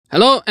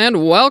Hello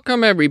and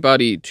welcome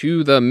everybody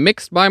to the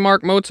Mixed by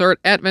Mark Mozart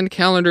Advent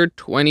Calendar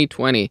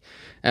 2020.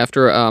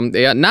 After a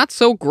not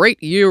so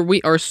great year,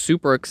 we are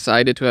super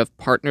excited to have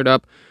partnered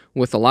up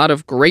with a lot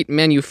of great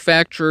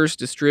manufacturers,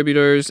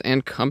 distributors,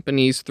 and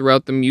companies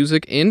throughout the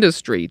music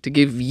industry to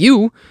give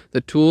you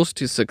the tools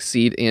to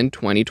succeed in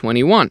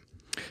 2021.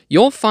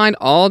 You'll find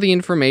all the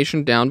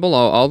information down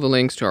below, all the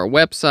links to our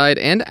website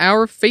and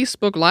our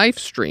Facebook live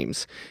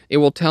streams. It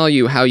will tell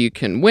you how you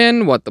can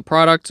win, what the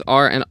products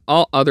are, and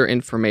all other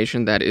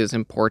information that is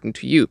important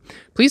to you.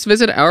 Please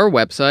visit our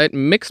website,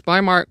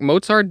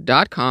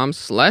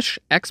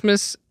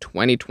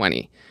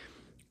 mixedbymarkmozart.com/Xmas2020.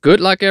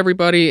 Good luck,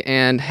 everybody,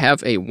 and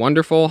have a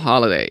wonderful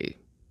holiday.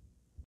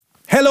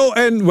 Hello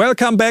and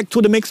welcome back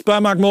to the Mixed by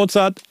Mark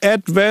Mozart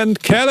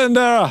Advent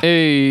Calendar.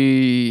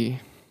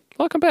 Hey,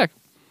 welcome back.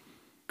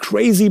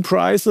 Crazy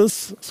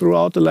prices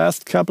throughout the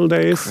last couple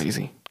days.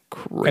 Crazy.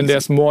 And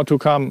there's more to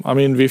come. I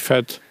mean, we've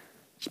had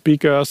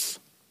speakers,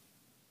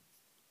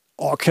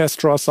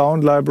 orchestra,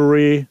 sound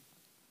library,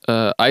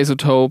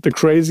 iZotope, the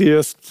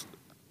craziest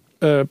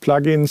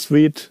plugin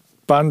suite,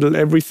 bundle,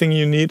 everything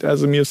you need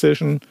as a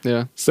musician.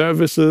 Yeah.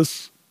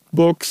 Services,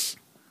 books.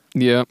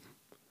 Yeah.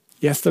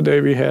 Yesterday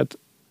we had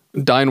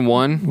Dyne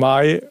One,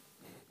 my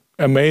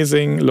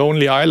amazing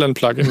Lonely Island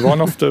plugin,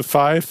 one of the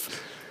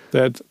 5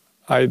 that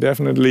I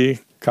definitely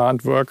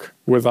can't work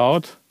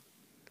without.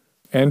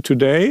 And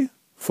today,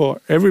 for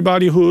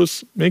everybody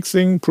who's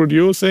mixing,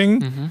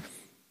 producing,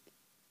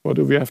 what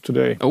do we have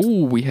today?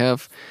 Oh, we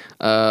have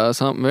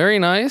something very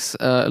nice.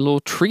 A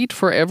little treat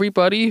for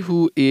everybody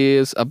who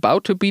is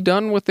about to be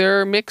done with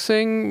their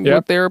mixing,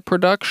 with their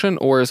production,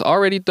 or is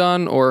already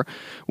done, or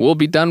will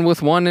be done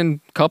with one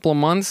in a couple of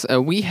months.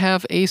 We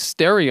have a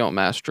stereo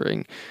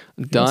mastering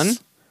done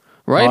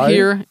right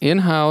here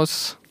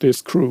in-house.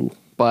 This crew.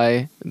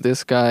 By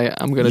this guy.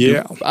 I'm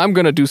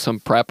gonna do some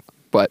prep,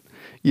 but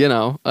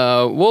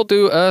we'll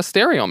do a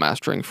stereo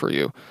mastering for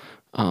you.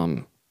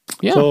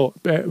 So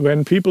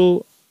when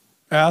people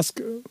ask,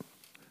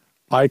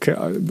 a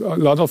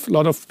lot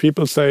of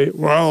people say,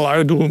 "Well,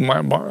 I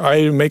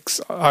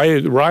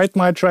write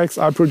my tracks,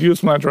 I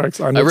produce my tracks,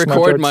 I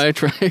record my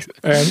tracks,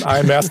 and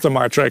I master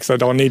my tracks. I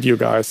don't need you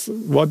guys."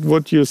 What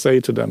would you say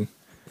to them?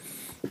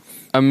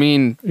 I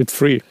mean, it's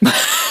free.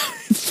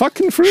 It's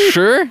fucking free.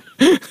 Sure,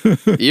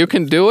 you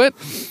can do it.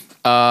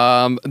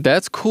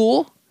 That's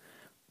cool.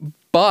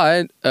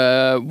 But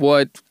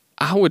what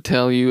I would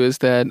tell you is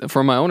that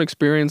from my own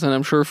experience, and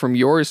I'm sure from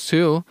yours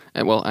too,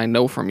 and well, I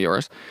know from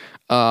yours,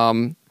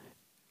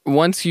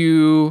 once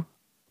you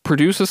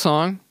produce a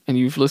song and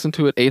you've listened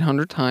to it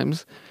 800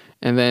 times,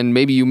 and then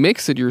maybe you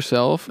mix it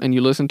yourself and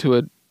you listen to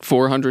it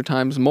 400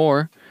 times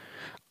more,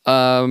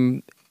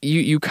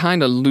 you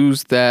kind of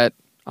lose that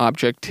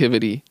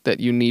objectivity that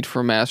you need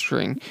for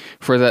mastering,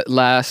 for that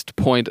last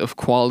point of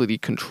quality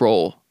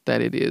control that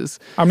it is.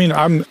 I mean,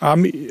 I'm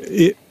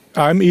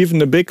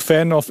even a big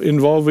fan of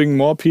involving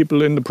more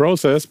people in the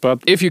process,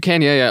 but if you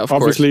can, of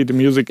obviously course. The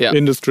music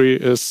industry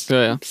is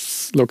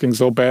looking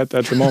so bad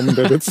at the moment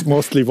that it's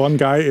mostly one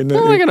guy in the.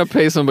 Am I gonna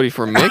pay somebody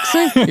for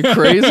mixing? You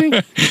crazy?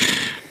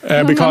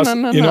 Because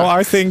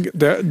I think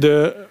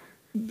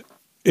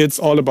it's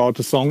all about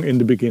the song in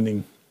the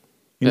beginning,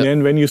 and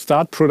then when you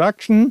start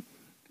production,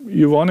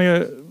 you want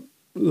to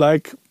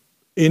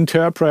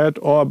interpret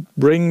or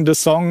bring the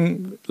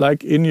song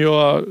in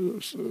your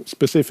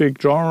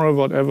specific genre,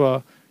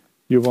 whatever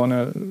you want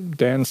to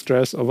dance,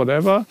 dress, or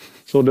whatever.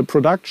 So the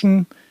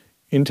production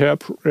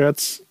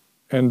interprets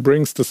and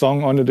brings the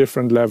song on a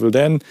different level.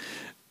 Then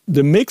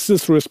the mix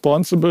is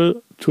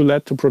responsible to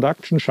let the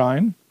production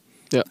shine.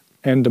 Yeah.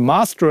 And the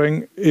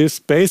mastering is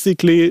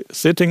basically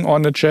sitting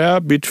on a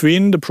chair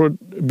between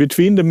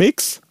the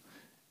mix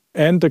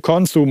and the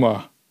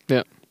consumer.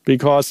 Yeah.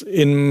 Because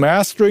in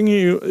mastering,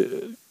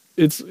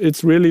 it's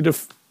really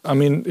is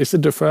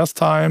it the first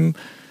time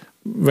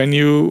when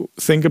you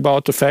think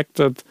about the fact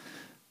that,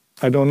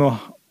 I don't know,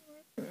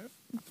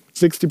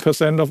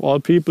 60% of all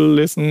people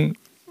listen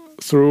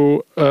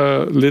through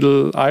a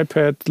little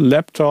iPad,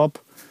 laptop,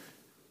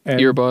 and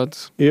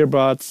earbuds.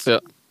 Yeah.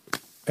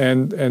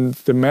 And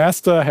the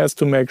master has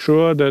to make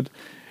sure that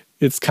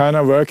it's kind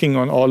of working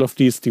on all of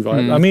these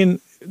devices. I mean,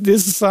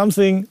 this is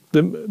something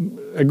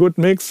a good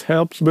mix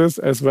helps with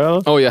as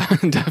well. Oh yeah,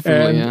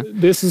 definitely.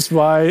 And this is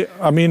why,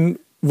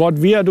 what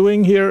we are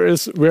doing here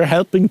is we're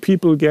helping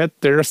people get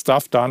their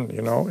stuff done.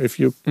 If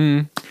you've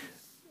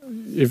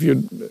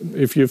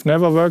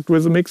never worked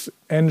with a mix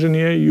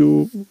engineer,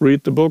 you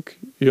read the book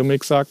Your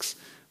Mix Sucks,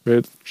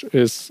 which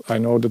is, I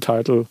know the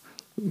title,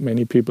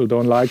 many people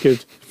don't like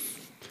it.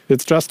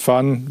 It's just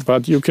fun,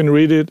 but you can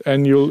read it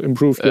and you'll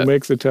improve your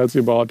mix. It tells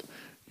you about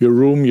your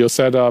room, your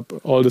setup,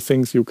 all the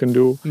things you can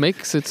do.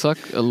 Makes it suck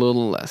a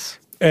little less.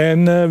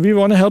 And we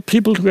want to help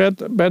people to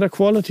get better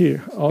quality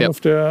out of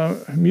their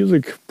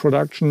music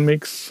production,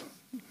 mix,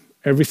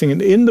 everything.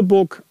 And in the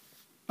book,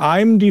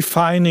 I'm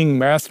defining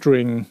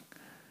mastering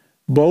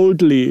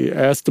boldly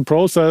as the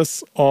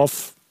process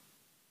of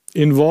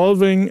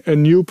involving a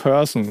new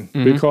person,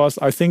 because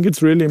I think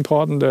it's really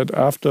important that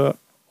after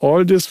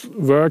all this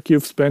work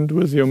you've spent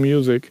with your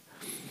music,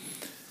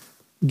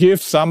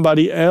 give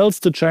somebody else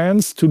the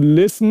chance to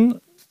listen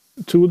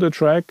to the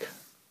track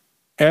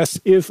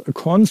as if a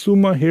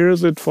consumer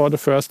hears it for the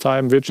first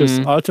time, which is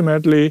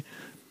ultimately,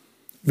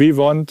 we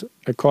want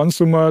a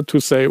consumer to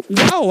say,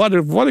 wow,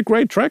 what a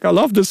great track. I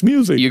love this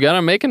music. You got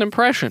to make an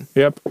impression.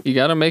 Yep. You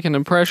got to make an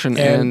impression.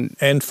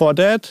 And for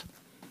that,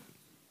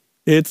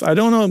 it's, I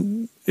don't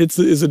know,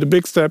 is it a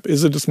big step?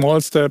 Is it a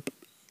small step?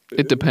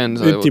 It depends.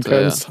 It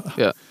depends.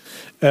 Yeah.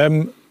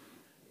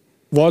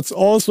 What's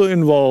also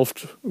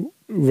involved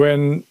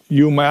when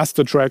you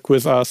master track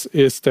with us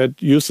is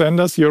that you send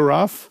us your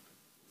rough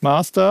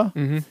master.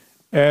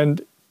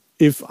 And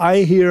if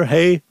I hear,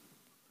 hey,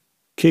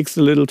 kicks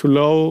a little too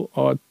low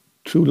or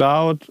too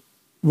loud,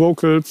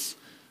 vocals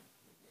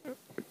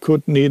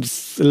could need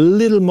a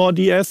little more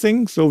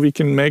de-essing so we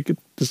can make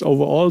this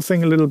overall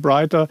thing a little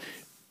brighter.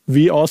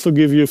 We also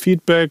give you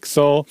feedback.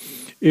 So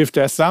if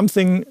there's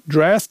something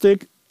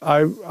drastic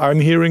I'm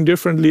hearing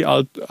differently,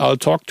 I'll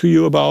talk to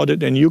you about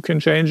it and you can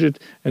change it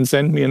and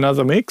send me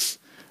another mix,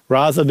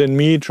 rather than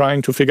me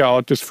trying to figure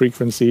out this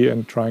frequency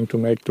and trying to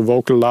make the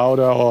vocal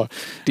louder or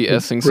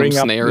de-essing some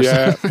snares.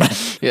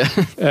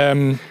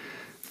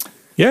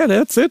 Yeah,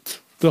 that's it.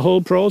 The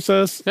whole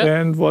process. Yep.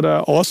 And what I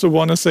also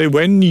want to say,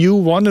 when you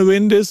want to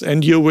win this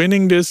and you're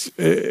winning this,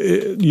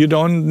 you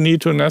don't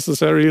need to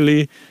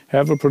necessarily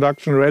have a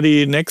production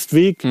ready next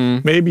week.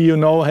 Maybe you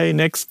know, hey,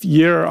 next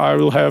year I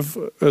will have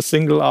a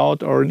single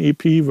out or an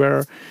EP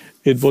where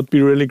it would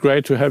be really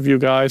great to have you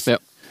guys do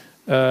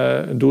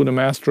the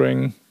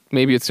mastering.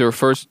 Maybe it's your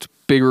first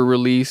bigger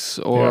release,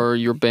 or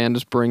your band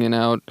is bringing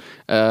out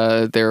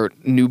their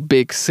new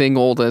big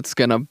single that's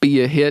going to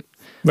be a hit.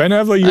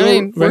 Whenever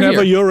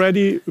you're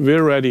ready,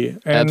 we're ready.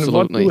 And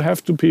Absolutely.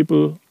 What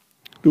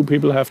do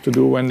people have to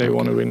do when they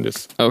want to win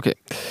this? Okay.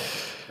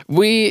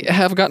 We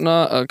have gotten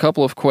a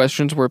couple of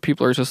questions where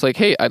people are just like,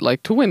 hey, I'd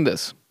like to win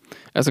this,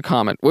 as a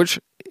comment, which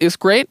is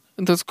great.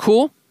 That's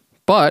cool.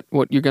 But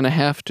what you're going to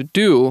have to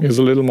do is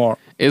a little more.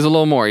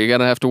 You're going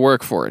to have to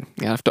work for it.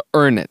 You have to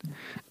earn it.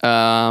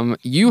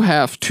 You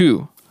have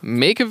to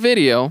make a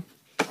video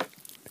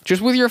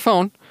just with your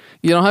phone.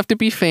 You don't have to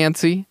be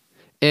fancy.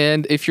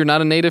 And if you're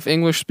not a native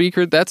English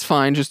speaker, that's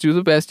fine. Just do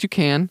the best you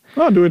can.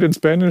 I'll do it in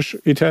Spanish,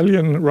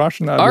 Italian,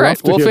 Russian. All right,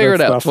 we'll figure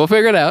it out. We'll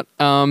figure it out.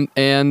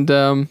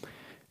 And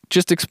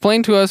just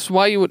explain to us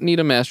why you would need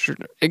a master.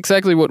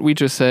 Exactly what we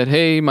just said.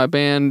 Hey, my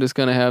band is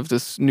going to have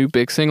this new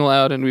big single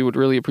out, and we would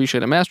really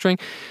appreciate a mastering.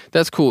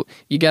 That's cool.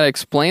 You got to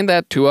explain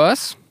that to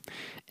us,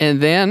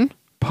 and then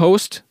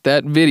post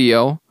that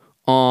video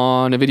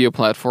on a video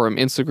platform,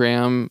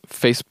 Instagram,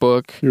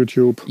 Facebook,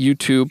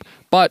 YouTube.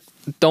 But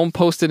don't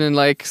post it in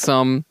like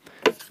some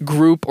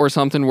group or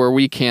something where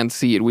we can't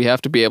see it. We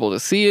have to be able to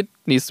see it.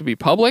 It needs to be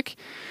public.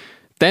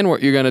 Then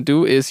what you're going to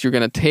do is you're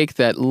going to take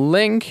that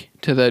link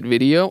to that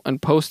video and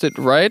post it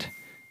right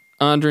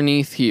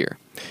underneath here.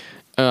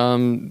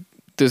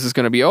 This is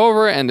going to be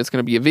over and it's going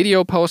to be a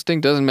video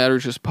posting. Doesn't matter.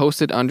 Just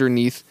post it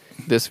underneath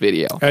this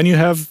video. And you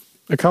have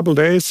a couple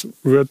days.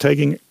 We're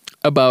taking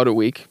about a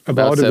week.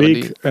 About a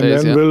week. And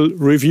days, then we'll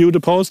review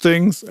the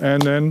postings.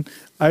 And then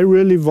I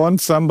really want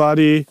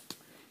somebody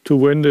to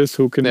win this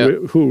who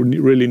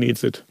really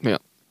needs it. Yeah,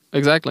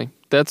 exactly.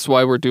 That's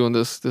why we're doing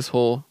this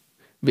whole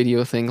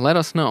video thing. Let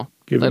us know.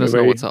 Let us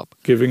know what's up.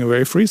 Giving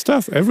away free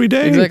stuff every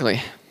day.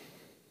 Exactly.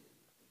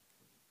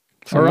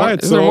 All right.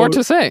 Is there more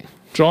to say?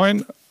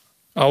 Join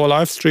our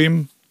live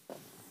stream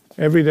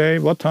every day.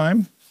 What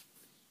time?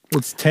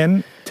 It's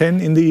 10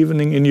 in the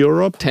evening in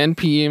Europe. 10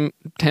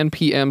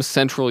 p.m.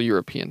 Central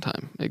European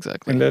time.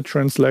 Exactly. And that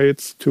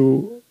translates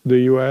to the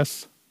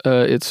US?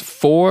 It's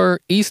 4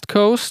 East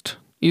Coast,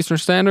 Eastern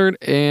Standard,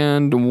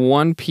 and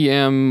 1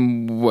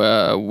 p.m.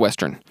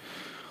 Western.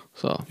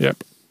 So.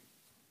 Yep.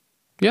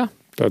 Yeah.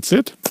 That's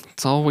it.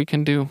 That's all we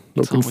can do.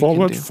 Looking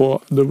forward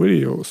for the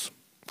videos.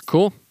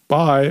 Cool.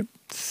 Bye.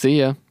 See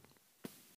ya.